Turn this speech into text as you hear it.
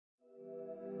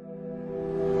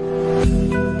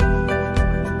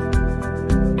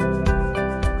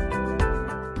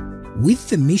With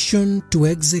the mission to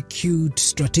execute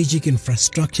strategic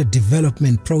infrastructure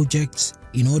development projects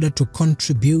in order to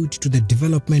contribute to the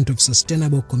development of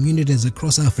sustainable communities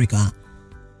across Africa,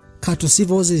 Cato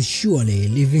Civils is surely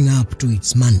living up to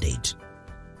its mandate.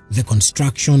 The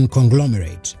construction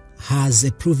conglomerate has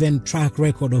a proven track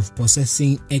record of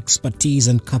possessing expertise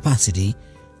and capacity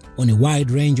on a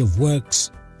wide range of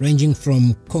works ranging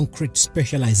from concrete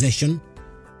specialization,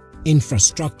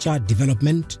 infrastructure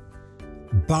development,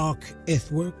 bark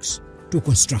earthworks to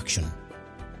construction.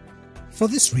 For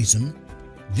this reason,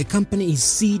 the company is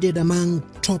seeded among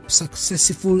top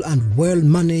successful and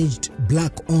well-managed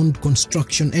black-owned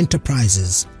construction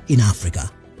enterprises in Africa.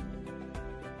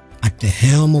 At the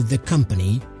helm of the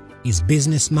company is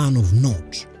businessman of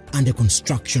note and a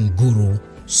construction guru,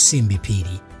 Simbi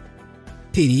Piri.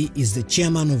 Piri is the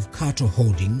chairman of Cato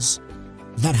Holdings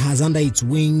that has under its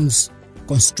wings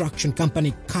construction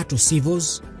company Cato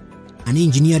Civils, an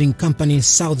engineering company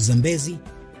South Zambezi,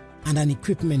 and an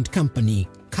equipment company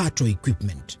Cato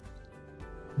Equipment.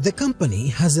 The company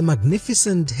has a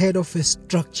magnificent head office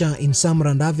structure in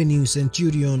Samrand Avenue,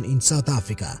 Centurion in South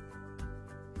Africa.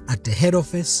 At the head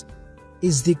office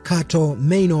is the Cato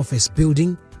main office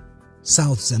building,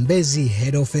 South Zambezi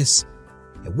head office,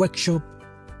 a workshop,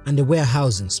 and a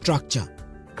warehousing structure.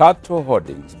 Cato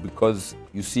Holdings, because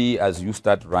you see, as you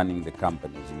start running the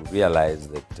companies, you realize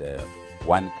that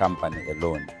one company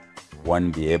alone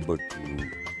won't be able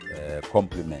to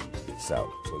complement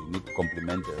itself. So you need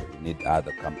complementary, you need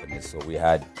other companies. So we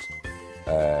had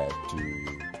to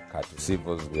Cato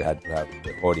Civils, we had to have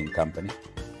the holding company,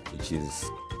 which is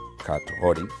Cato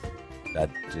Holding, that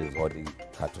is holding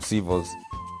Cato Civils.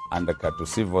 Under Cato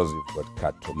Civils, we've got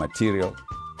Cato Material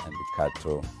and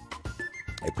Cato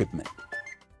Equipment.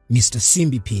 Mr.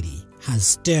 Simbi Piri has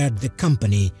steered the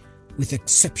company with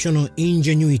exceptional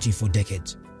ingenuity for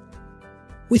decades.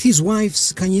 With his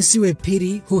wives Kanyisiwe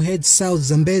Piri, who heads South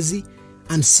Zambezi,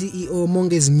 and CEO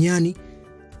Monges Mnyani,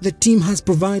 the team has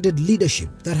provided leadership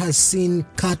that has seen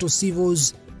Cato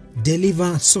Civils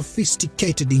deliver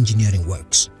sophisticated engineering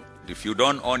works. If you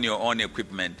don't own your own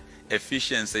equipment,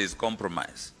 efficiency is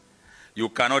compromised. You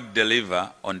cannot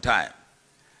deliver on time.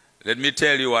 Let me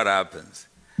tell you what happens.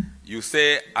 You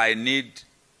say, I need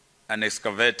an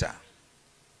excavator.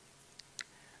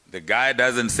 The guy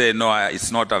doesn't say, no,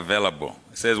 it's not available.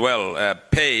 He says, well,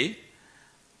 pay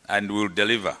and we'll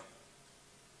deliver.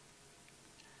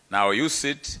 Now you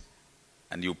sit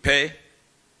and you pay.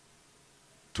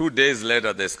 2 days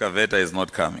later, the excavator is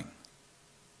not coming.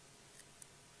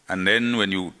 And then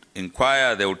when you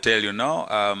inquire, they will tell you,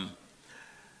 no,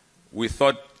 we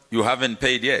thought you haven't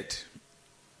paid yet.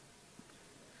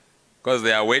 Because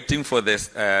they are waiting for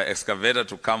this excavator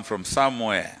to come from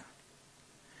somewhere.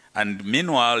 And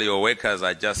meanwhile, your workers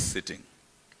are just sitting.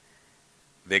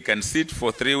 They can sit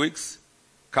for 3 weeks.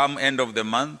 Come end of the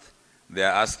month, they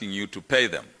are asking you to pay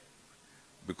them.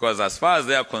 Because as far as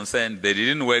they are concerned, they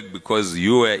didn't work because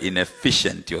you were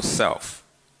inefficient yourself.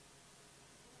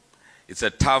 It's a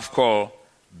tough call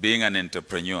being an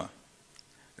entrepreneur.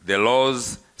 The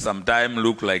laws sometimes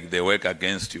look like they work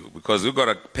against you because you've got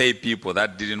to pay people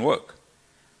that didn't work.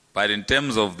 But in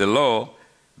terms of the law,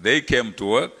 they came to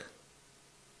work.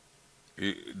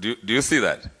 Do you see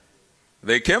that?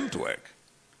 They came to work.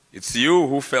 It's you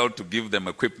who failed to give them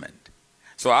equipment.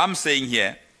 So I'm saying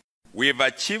here, we've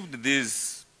achieved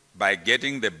this by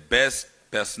getting the best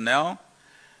personnel,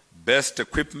 best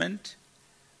equipment,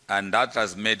 and that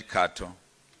has made Cato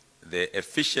the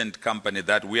efficient company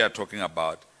that we are talking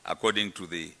about according to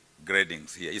the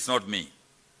gradings here. It's not me.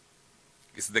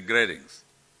 It's the gradings.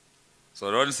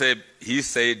 So don't say, he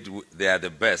said they are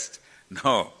the best.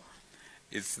 No,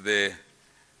 it's the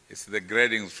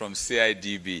gradings from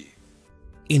CIDB.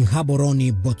 In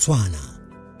Gaborone, Botswana,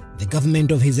 the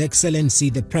government of His Excellency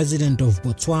the President of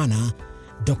Botswana,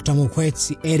 Dr.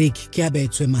 Mokgweetsi Eric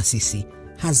Kiabetswe Masisi,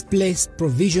 has placed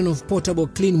provision of potable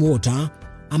clean water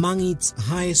among its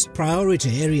highest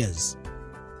priority areas.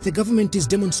 The government is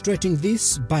demonstrating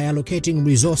this by allocating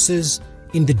resources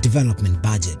in the development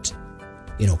budget.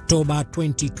 In October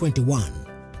 2021,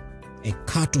 a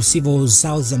Cato Civils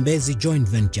South Zambezi joint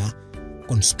venture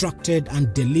constructed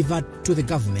and delivered to the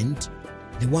government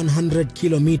the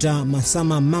 100-kilometer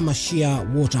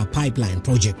Mmashia water pipeline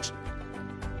project.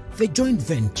 The joint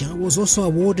venture was also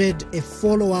awarded a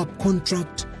follow-up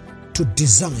contract to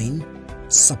design,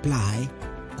 supply,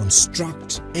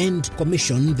 construct and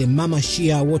commission the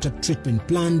Mmashia water treatment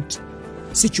plant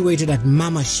situated at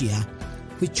Mmashia,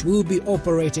 which will be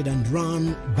operated and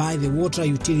run by the Water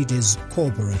Utilities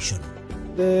Corporation.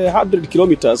 The 100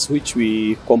 kilometers which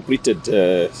we completed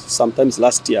sometimes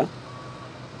last year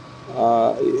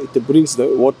it brings the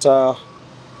water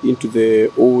into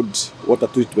the old water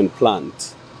treatment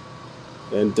plant.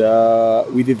 And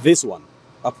with this one,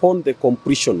 upon the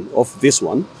completion of this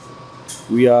one,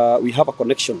 we have a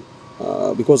connection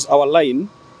because our line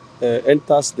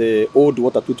enters the old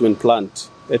water treatment plant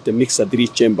at the Mixer 3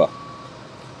 chamber.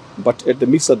 But at the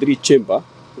Mixer 3 chamber,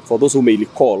 for those who may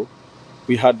recall,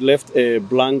 we had left a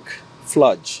blank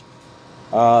flange.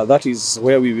 That is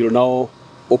where we will now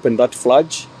open that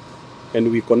flange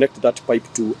and we connect that pipe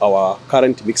to our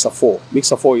current Mixer 4.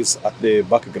 Mixer 4 is at the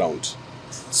background.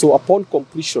 So upon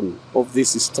completion of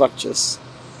these structures,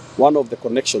 one of the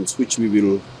connections which we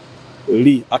will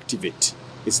reactivate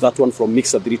is that one from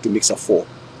Mixer 3 to Mixer 4,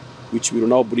 which will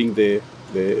now bring the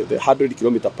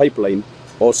 100-kilometer pipeline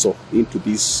also into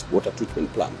this water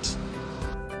treatment plant.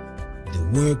 The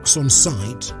works on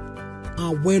site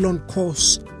are well on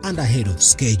course and ahead of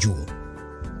schedule.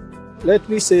 Let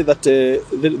me say that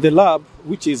the lab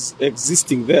which is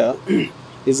existing there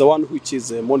is the one which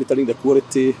is monitoring the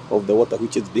quality of the water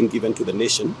which is being given to the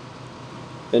nation.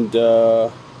 And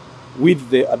with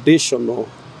the additional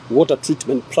water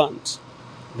treatment plant,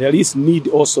 there is need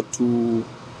also to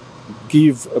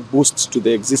give a boost to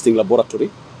the existing laboratory.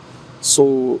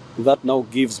 So that now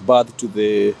gives birth to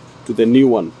the new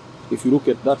one. If you look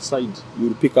at that side, you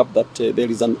will pick up that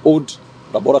there is an old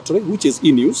laboratory which is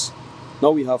in use.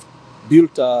 Now we have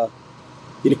built,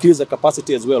 increased the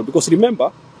capacity as well. Because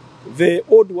remember, the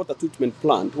old water treatment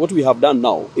plant, what we have done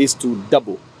now is to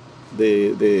double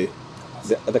the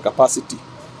capacity.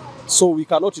 So we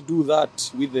cannot do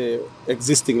that with the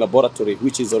existing laboratory,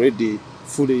 which is already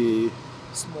fully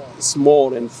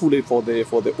small and fully for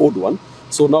the old one.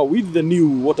 So now with the new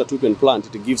water treatment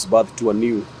plant, it gives birth to a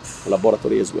new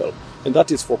laboratory as well. And that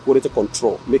is for quality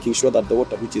control, making sure that the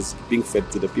water which is being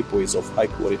fed to the people is of high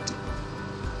quality.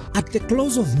 At the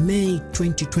close of May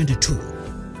 2022,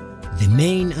 the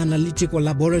main analytical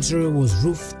laboratory was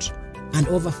roofed and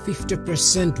over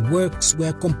 50% works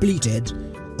were completed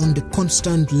on the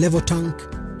constant level tank,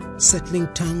 settling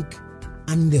tank,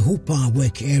 and the hooper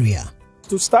work area.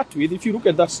 To start with, if you look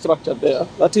at that structure there,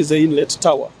 that is the inlet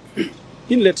tower.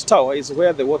 Inlet tower is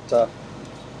where the water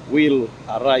will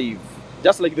arrive,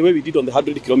 just like the way we did on the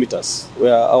 100 kilometers,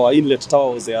 where our inlet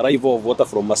tower was the arrival of water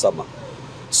from Masama.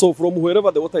 So from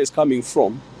wherever the water is coming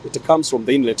from, it comes from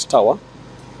the inlet tower.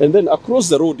 And then across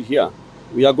the road here,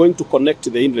 we are going to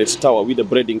connect the inlet tower with the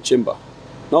breeding chamber.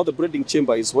 Now the breeding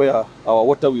chamber is where our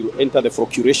water will enter the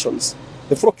floculations.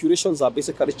 The floculations are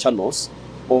basically channels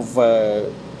of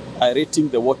aerating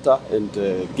the water and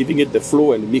giving it the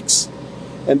flow and mix.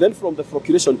 And then from the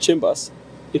floculation chambers,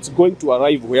 it's going to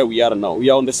arrive where we are now. We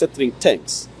are on the settling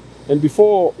tanks. And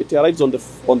before it arrives on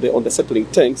the settling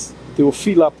tanks, they will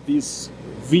fill up these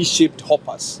V-shaped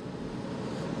hoppers.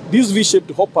 These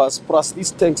V-shaped hoppers plus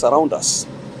these tanks around us,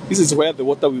 this is where the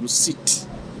water will sit.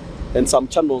 And some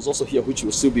channels also here which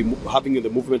will still be having the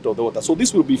movement of the water. So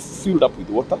this will be filled up with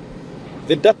water.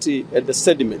 The dirty and the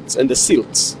sediments and the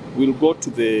silts will go to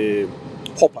the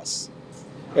hoppers.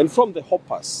 And from the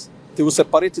hoppers, they will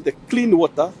separate the clean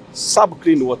water,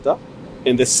 sub-clean water,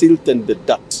 and the silt and the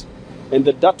dirt. And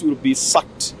the dirt will be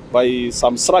sucked by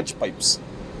some sludge pipes,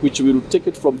 which will take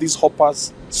it from these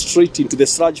hoppers straight into the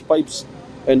sludge pipes.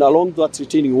 And along that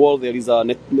retaining wall, there is a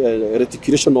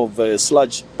reticulation of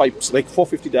sludge pipes, like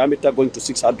 450 diameter going to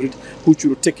 600, which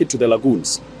will take it to the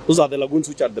lagoons. Those are the lagoons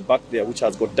which are at the back there, which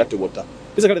has got dirty water.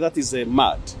 Basically, that is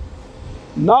mud.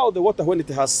 Now, the water, when it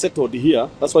has settled here,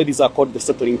 that's why these are called the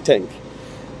settling tank.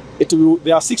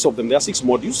 There are 6 of them. There are 6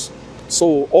 modules.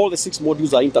 So all the 6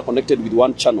 modules are interconnected with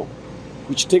one channel,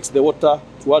 which takes the water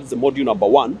towards the module number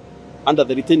 1 under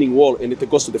the retaining wall, and it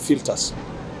goes to the filters.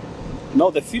 Now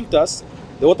the filters,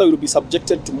 the water will be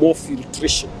subjected to more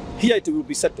filtration. Here it will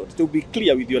be settled. It will be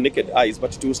clear with your naked eyes,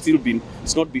 but it will still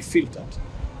not be filtered.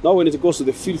 Now when it goes to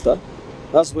the filter,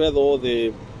 that's where all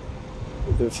the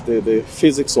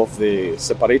physics of the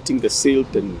separating the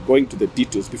silt and going to the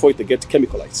details before it gets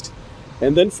chemicalized.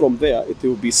 And then from there, it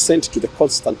will be sent to the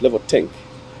constant level tank.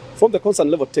 From the constant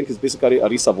level tank is basically a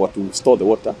reservoir to store the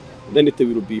water. Then it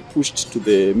will be pushed to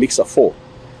the Mixer 4.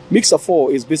 Mixer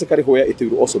 4 is basically where it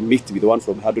will also meet with the one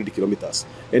from 100 kilometers.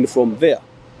 And from there,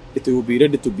 it will be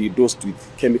ready to be dosed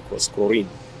with chemicals, chlorine.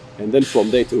 And then from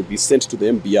there, it will be sent to the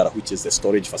MBR, which is the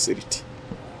storage facility.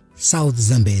 South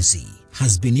Zambezi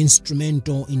has been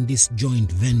instrumental in this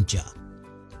joint venture.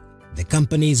 The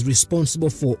company is responsible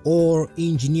for all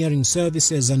engineering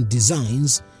services and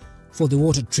designs for the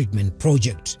water treatment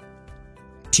project.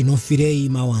 Tinofirei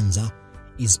Mawanza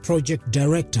is project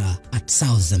director at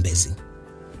South Zambezi.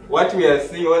 What we are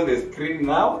seeing on the screen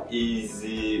now is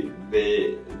the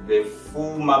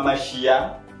full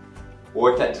Mmashia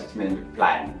water treatment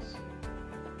plant.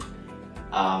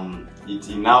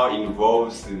 It now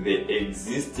involves the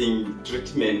existing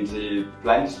treatment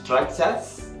plant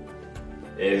structures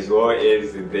as well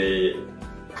as the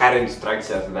current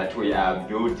structures that we are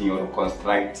building or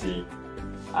constructing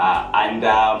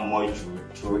under Module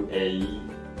 2A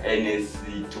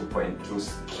NSC 2.2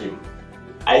 scheme.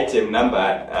 Item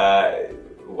number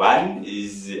 1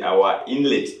 is our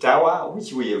inlet tower,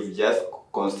 which we have just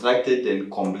constructed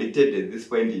and completed at this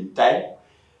point in time.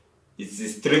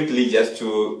 It's strictly just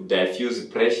to diffuse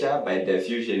pressure. By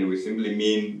diffusion, we simply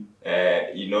mean,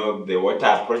 the water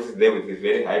approaches there with a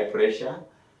very high pressure,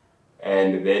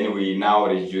 and then we now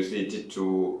reduce it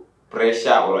to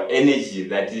pressure or energy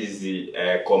that is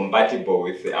compatible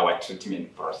with our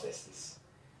treatment processes.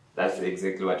 That's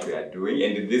exactly what we are doing.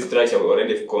 And this structure we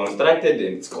already constructed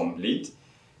and it's complete.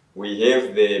 We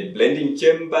have the blending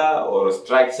chamber or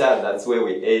structure, that's where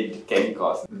we add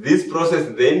chemicals. This process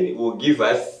then will give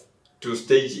us to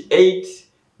stage 8,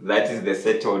 that is the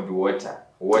settled water.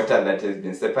 Water that has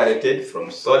been separated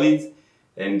from solids,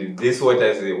 and this water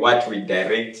is what we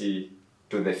direct to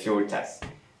the filters.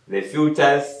 The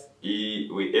filters,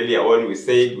 earlier on we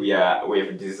said we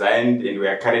have designed and we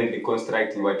are currently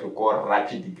constructing what we call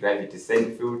rapid gravity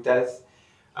sand filters,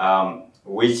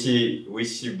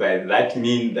 which by that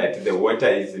mean that the water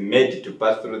is made to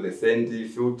pass through the sand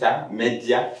filter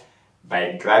media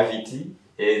by gravity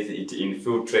as it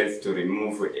infiltrates to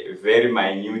remove very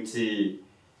minute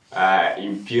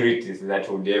impurities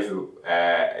that would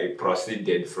have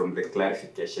proceeded from the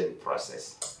clarification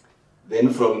process.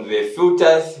 Then from the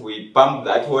filters, we pump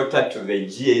that water to the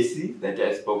GAC that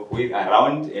I spoke with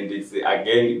around, and it's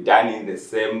again done in the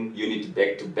same unit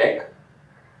back to back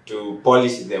to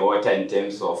polish the water in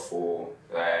terms of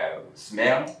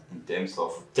smell, in terms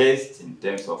of taste, in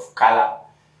terms of color,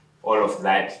 all of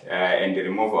that, and the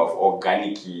removal of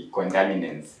organic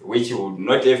contaminants, which would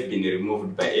not have been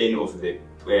removed by any of the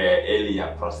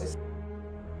earlier processes.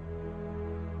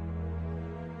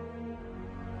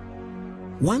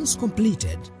 Once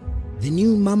completed, the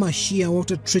new Mmashia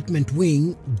water treatment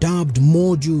wing, dubbed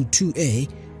Module 2A,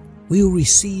 will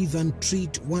receive and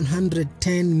treat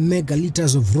 110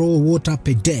 megaliters of raw water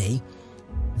per day,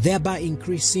 thereby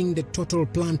increasing the total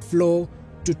plant flow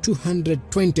to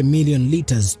 220 million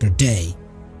liters per day.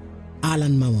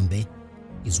 Alan Mawambe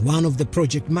is one of the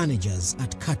project managers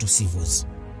at Kato Civils.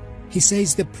 He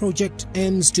says the project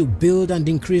aims to build and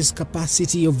increase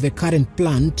capacity of the current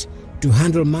plant to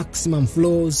handle maximum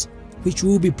flows, which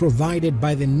will be provided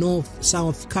by the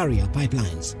north-south carrier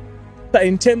pipelines.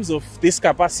 In terms of this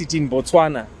capacity in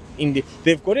Botswana,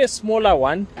 they've got a smaller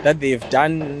one that they've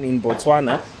done in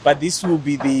Botswana, but this will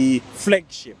be the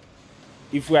flagship.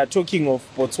 If we are talking of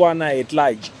Botswana at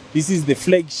large, this is the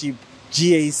flagship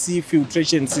GAC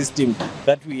filtration system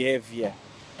that we have here.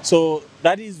 So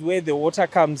that is where the water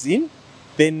comes in.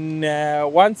 Then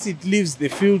once it leaves the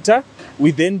filter,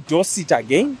 we then dose it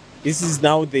again. This is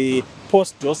now the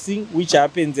post-dosing, which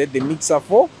happens at the mixer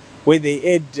 4, where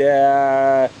they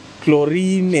add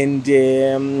chlorine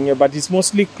and, but it's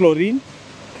mostly chlorine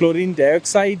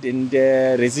dioxide and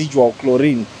residual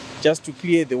chlorine, just to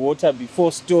clear the water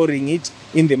before storing it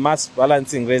in the mass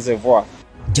balancing reservoir.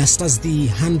 Just as the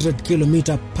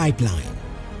 100-kilometer pipeline,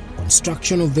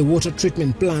 construction of the water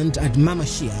treatment plant at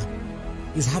Mmashia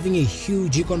is having a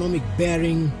huge economic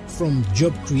bearing, from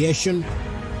job creation,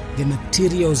 the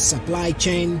materials supply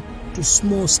chain, to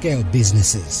small-scale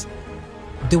businesses.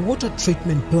 The water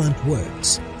treatment plant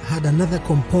works had another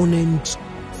component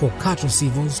for Kato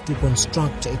Civils to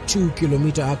construct a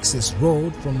 2-kilometer access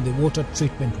road from the water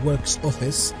treatment works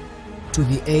office to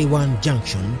the A1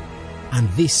 junction, and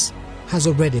this has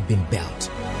already been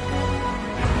built.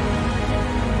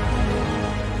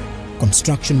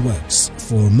 Construction works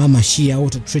for Mmashia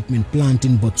water treatment plant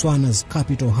in Botswana's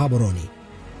capital Gaborone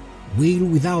will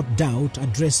without doubt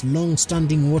address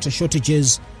long-standing water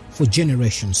shortages for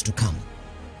generations to come.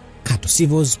 Kato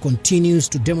Civils continues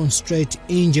to demonstrate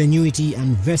ingenuity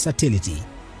and versatility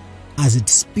as it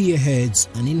spearheads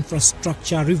an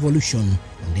infrastructure revolution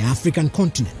on the African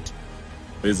continent.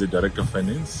 As a Director of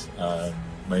Finance,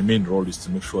 my main role is to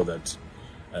make sure that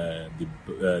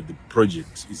the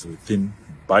project is within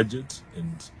budget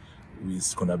and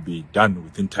is going to be done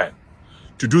within time.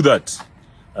 To do that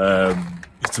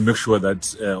is to make sure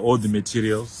that all the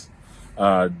materials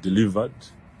are delivered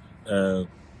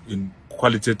in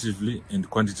qualitatively and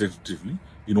quantitatively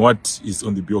in what is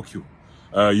on the BOQ.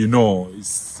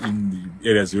 It's in the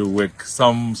areas where we work,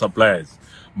 some suppliers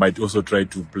might also try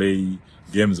to play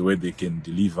games where they can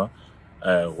deliver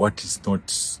what is not,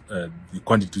 the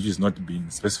quantity which is not being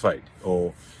specified,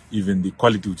 or even the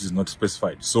quality which is not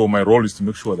specified. So my role is to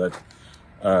make sure that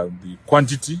the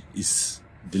quantity is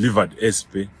delivered as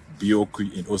per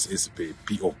BOQ and also as per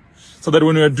PO. So that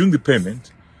when we are doing the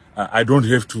payment, I don't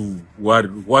have to worry,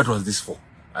 what was this for?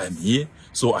 I'm here,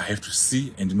 so I have to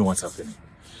see and know what's happening.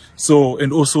 So,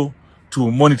 and also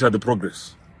to monitor the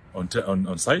progress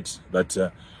on site,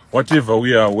 that whatever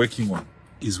we are working on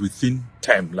is within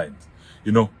timelines.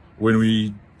 You know, when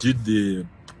we did the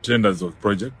tenders of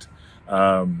project,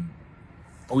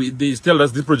 they tell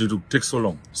us this project will take so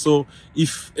long. So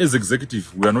if as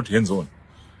executive we are not hands-on,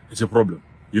 it's a problem.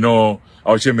 You know,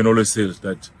 our chairman always says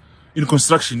that in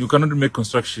construction, you cannot make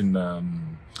construction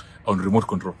on remote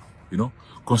control. You know,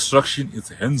 construction is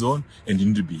hands-on and you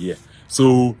need to be here.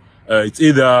 So it's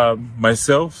either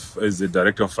myself as the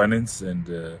director of finance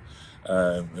and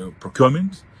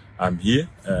procurement, I'm here,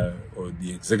 or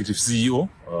the executive CEO,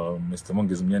 Mr.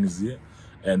 Mongezimyan is here,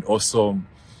 and also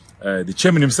the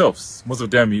chairman himself. Most of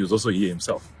the time he was also here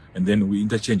himself. And then we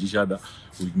interchange each other.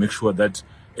 We make sure that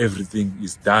everything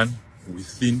is done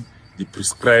within the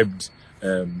prescribed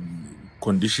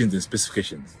conditions and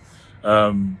specifications.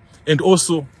 And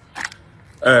also,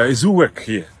 as we work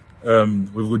here,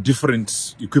 we've got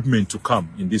different equipment to come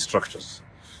in these structures.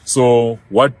 So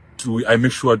what I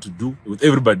make sure to do with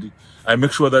everybody, I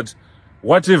make sure that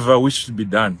whatever which should be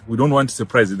done, we don't want to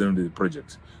surprise at the end of the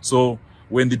project. So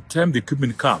when the time the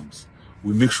equipment comes,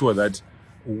 we make sure that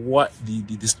what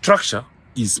the structure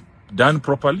is done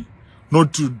properly,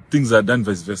 not two things are done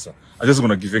vice versa. I just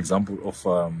want to give an example of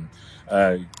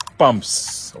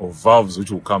pumps or valves which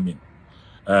will come in.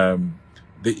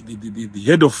 The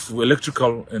head of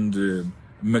electrical and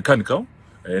mechanical,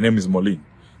 her name is Moline.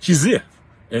 She's here,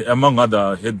 among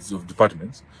other heads of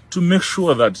departments, to make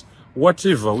sure that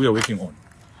whatever we are working on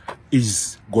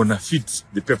is gonna fit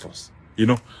the purpose. You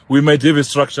know, we might have a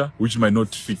structure which might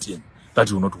not fit in.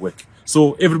 That will not work.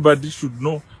 So everybody should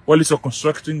know, while you're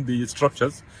constructing the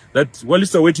structures, that while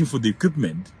you're waiting for the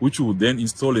equipment, which will then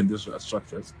install in these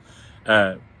structures,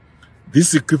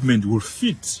 this equipment will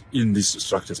fit in these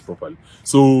structures properly.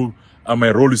 So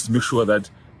my role is to make sure that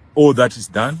all that is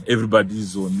done, everybody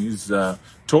is on his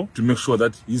toe to make sure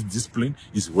that his discipline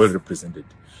is well represented.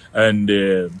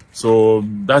 And so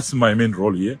that's my main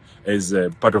role here as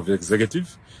part of the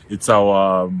executive. It's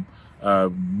our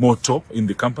motto in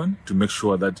the company to make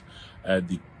sure that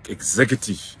the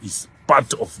executive is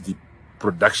part of the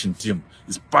production team,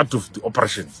 is part of the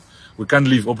operations. We can't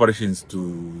leave operations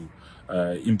to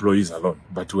employees alone,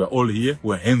 but we're all here,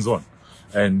 we're hands-on,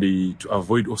 and to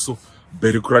avoid also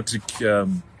bureaucratic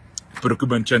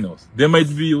procurement channels. There might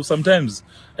be sometimes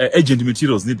agent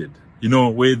materials needed, you know,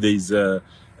 where there's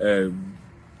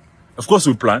of course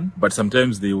we plan, but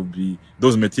sometimes there will be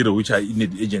those materials which are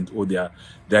need agent, or they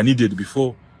are needed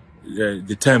before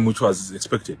the time which was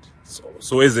expected.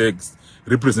 So as a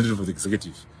representative of the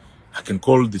executive, I can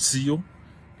call the CEO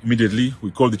immediately.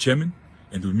 We call the chairman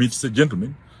and we meet the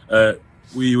gentleman.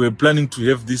 We were planning to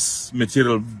have this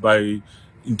material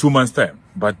in 2 months' time,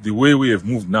 but the way we have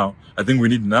moved now, I think we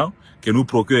need now. Can we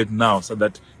procure it now so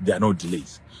that there are no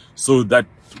delays? So that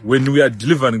when we are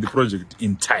delivering the project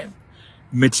in time,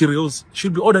 materials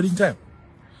should be ordered in time.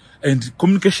 And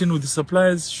communication with the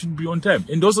suppliers should be on time.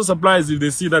 And also suppliers, if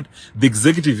they see that the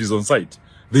executive is on site,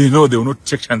 they know they will not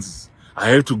take chances. I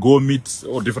have to go meet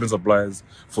all different suppliers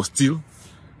for steel,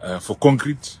 for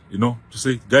concrete, you know, to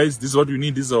say, guys, this is what we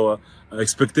need, these are our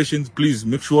expectations. Please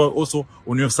make sure also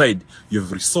on your side you have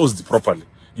resourced properly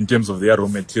in terms of the raw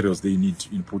materials they need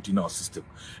to input in our system.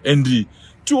 And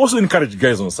to also encourage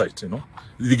guys on site, you know.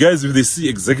 The guys, if they see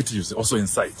executives also in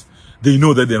site, they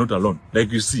know that they're not alone.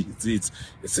 Like you see,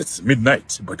 it's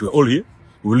midnight, but we're all here.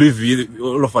 We leave here,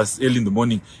 all of us early in the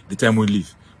morning, the time we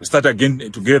leave. We start again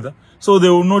together. So they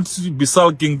will not be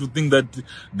sulking to think that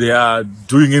they are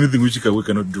doing anything which we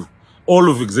cannot do. All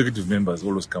of executive members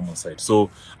always come on site. So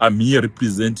I'm here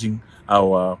representing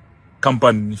our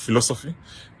company philosophy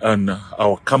and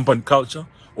our company culture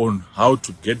on how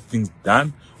to get things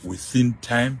done within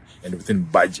time and within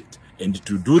budget. And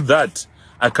to do that,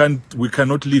 we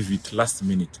cannot leave it last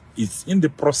minute. It's in the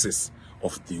process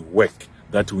of the work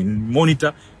that we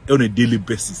monitor on a daily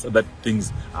basis so that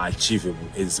things are achievable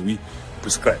as we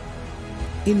prescribe.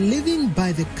 In living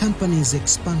by the company's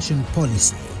expansion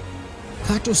policy,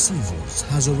 Kato Civils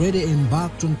has already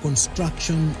embarked on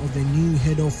construction of a new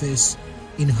head office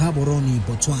in Gaborone,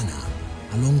 Botswana,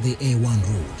 along the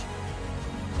A1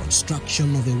 road.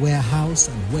 Construction of a warehouse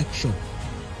and workshop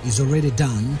is already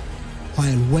done,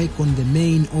 while work on the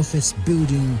main office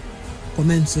building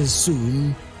commences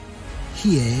soon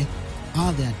Here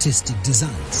are the artistic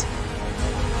designs.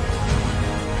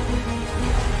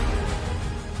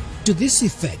 To this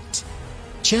effect,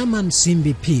 Chairman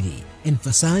Simbi Piri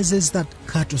emphasizes that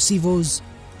Kato Civils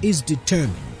is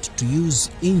determined to use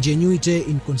ingenuity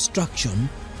in construction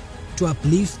to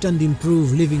uplift and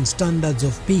improve living standards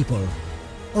of people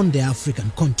on the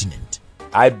African continent.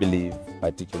 I believe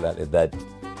particularly that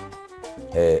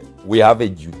we have a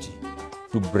duty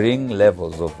to bring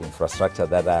levels of infrastructure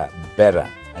that are better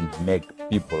and make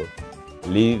people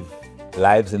live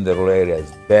lives in the rural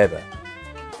areas better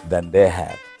than they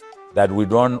have. That we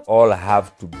don't all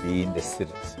have to be in the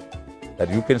cities. That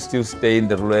you can still stay in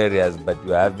the rural areas, but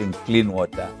you're having clean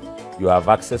water, you have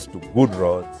access to good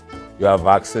roads, you have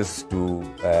access to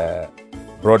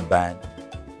broadband.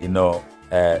 You know,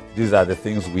 these are the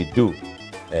things we do.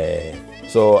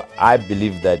 So I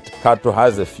believe that Kato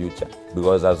has a future,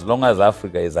 because as long as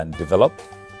Africa is undeveloped,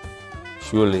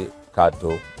 surely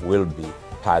Kato will be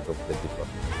part of the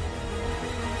development.